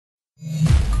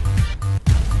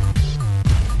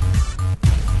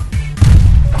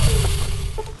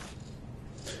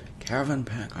Caravan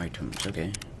pack items,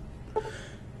 okay.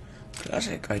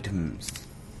 Classic items.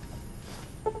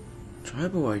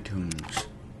 Tribal items.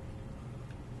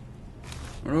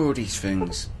 What are all these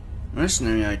things?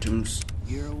 Mercenary items.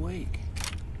 You're awake.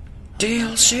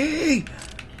 DLC!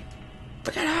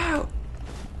 But get out!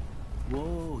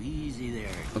 Whoa, easy there.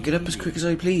 I'll get up as quick as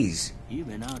I please. You've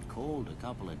been out cold a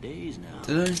couple of days now.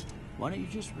 Did I? Why don't you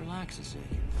just relax a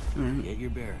second? Alright. Get your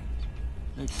bearings.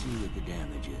 Let's see what the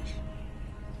damage is.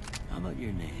 How about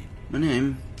your name? My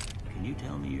name? Can you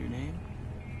tell me your name?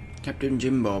 Captain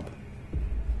Jim Bob.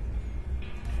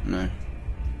 No.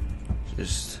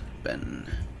 Just Ben.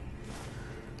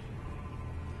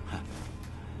 I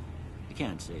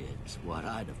can't say it's what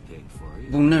I'd have picked for you.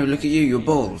 Well, no, look at you, you're Hey,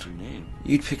 bald. what's your name?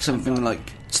 You'd pick something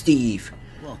like Steve.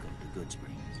 Welcome to Good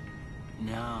Springs.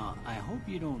 Now, I hope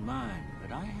you don't mind,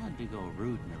 but I had to go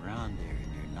rooting around there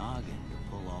in your noggin to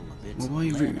pull all the bits. Well, why are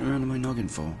you of lead rooting out. around in my noggin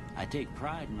for? I take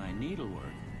pride in my needlework,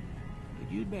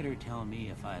 but you'd better tell me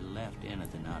if I left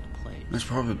anything out of place. That's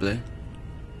probably.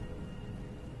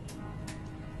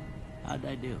 How'd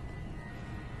I do?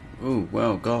 Oh,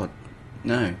 well, God.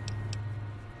 No.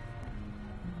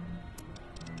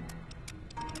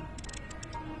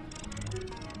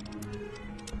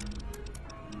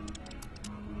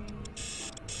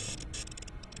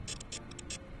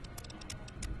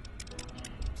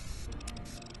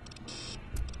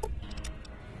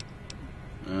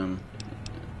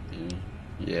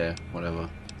 Yeah, whatever.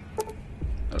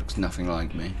 That looks nothing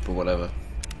like me, but whatever.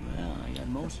 Well, I got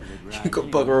most of it right. You got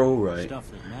anyway. bugger all right. Stuff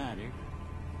that mattered.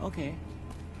 Okay.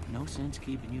 No sense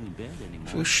keeping you in bed anymore.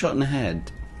 If you were shot in the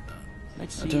head,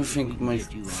 Let's see I don't if we think can my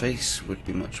get you on. face would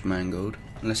be much mangled.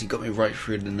 Unless he got me right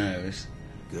through the nose.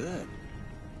 Good.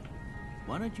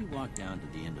 Why don't you walk down to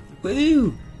the end of the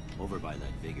Woo! over by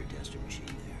that vigor tester machine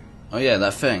there. Oh yeah,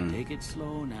 that thing. Take it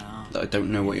slow now. I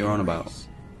don't know what you're on about.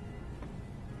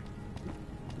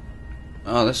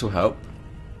 Oh, this will help.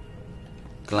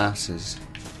 Glasses.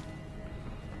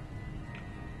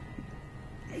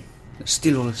 Let's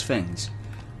steal all his things.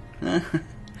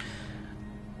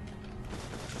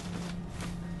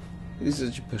 This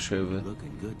is such a pushover.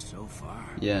 Looking good so far.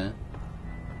 Yeah.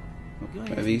 Go ahead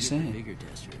Whatever and you give the say. vigor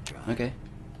tester a try. Okay.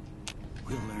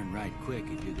 We'll learn right quick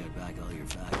if you get back all your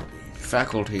faculties.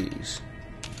 Faculties.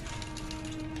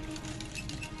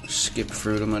 Skip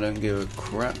through them, I don't give a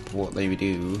crap what they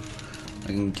do. I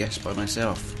can guess by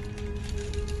myself.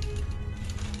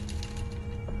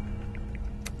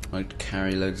 I'd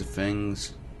carry loads of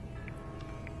things.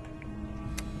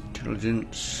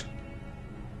 Intelligence.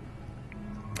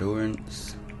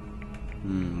 Endurance.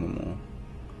 One more.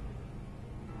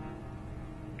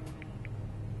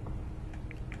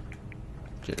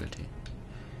 Agility.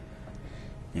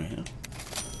 Yeah.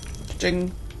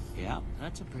 Ding! Yeah,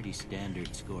 that's a pretty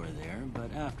standard score there,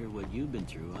 but after what you've been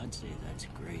through, I'd say that's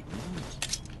great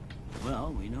news.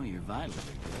 Well, we know your vitals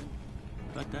are good,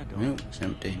 but that don't No, it's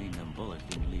empty. mean them bullets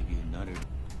didn't leave you nuttered.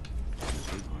 The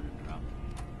big one and drop.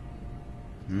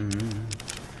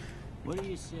 What do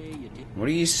you say you What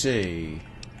do you say?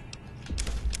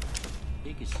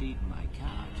 take a seat in my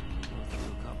couch and we'll go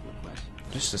through a couple of questions?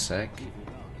 Just a sec. See if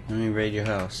you're all- Let me raid your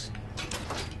house.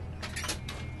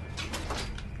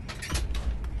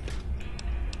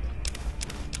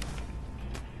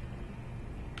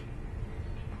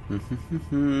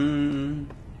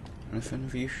 Anything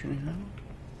of use in here?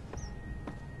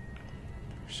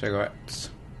 Cigarettes.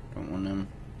 Don't want them.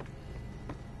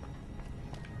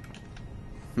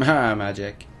 Ah,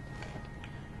 magic.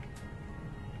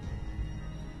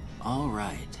 All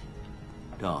right.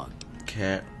 Dog.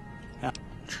 Cat. Yeah.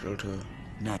 Shelter.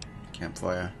 Nut.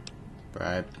 Campfire.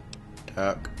 Bribe.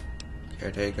 Duck.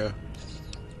 Caretaker.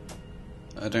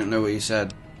 I don't know what you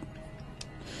said.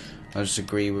 I just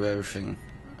agree with everything.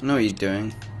 I know what you're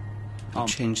doing. You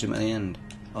changed him at the end.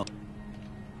 I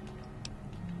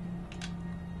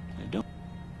don't.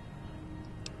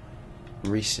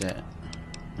 Reset.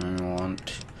 I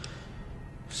want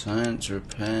science,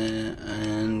 repair,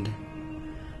 and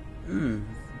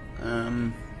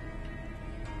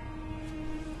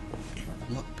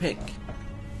lockpick.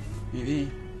 Maybe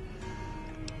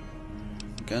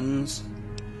guns.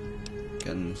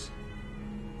 Guns.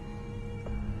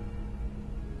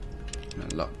 No,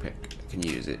 lockpick. I can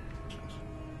use it.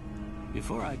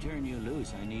 Before I turn you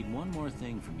loose, I need one more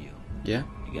thing from you. Yeah.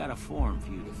 I got a form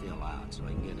for you to fill out so I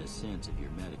can get a sense of your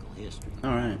medical history.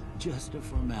 All right. Just a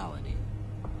formality.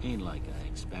 Ain't like I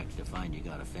expect to find you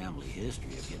got a family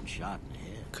history of getting shot in the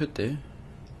head. Could do.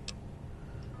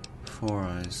 4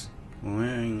 eyes.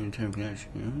 Wearing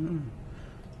interpretation.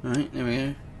 Alright, there we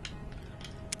go.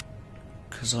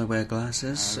 Because I wear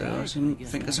glasses, so I Alright, think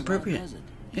guess that's that about appropriate. does it.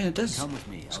 Yeah, it does. Come with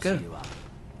me. Let's I'll go. see you out.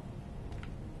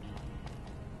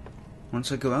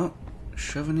 Once I go out,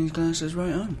 shoving these glasses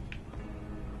right on.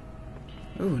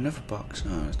 Oh, another box.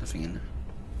 Oh, there's nothing in there.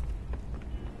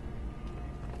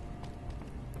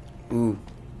 Ooh.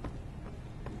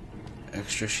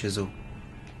 Extra shizzle.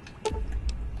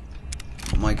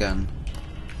 My gun.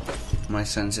 My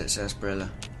sunset sarsaparilla.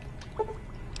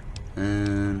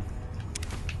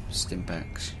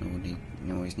 Stimpaks.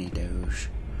 You always need those.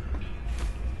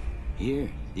 Here,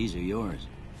 these are yours.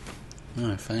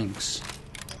 Oh, thanks.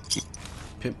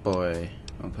 Pip-Boy.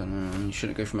 You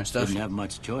shouldn't go for my stuff. Didn't have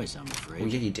much choice, I'm afraid. Oh,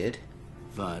 yeah, you did.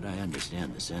 But I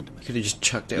understand the sentiment. Could have just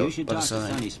chucked it You up should by the talk to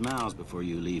side. Sunny Smiles before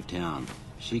you leave town.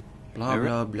 She... Blah,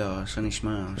 blah, blah. Sunny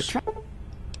Smiles.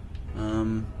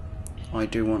 I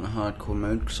do want a hardcore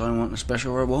mode because I want a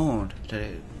special reward that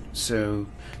it so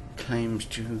claims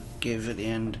to give at the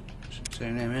end. So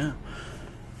there we are.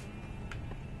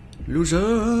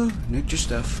 Loser! Nick your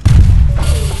stuff.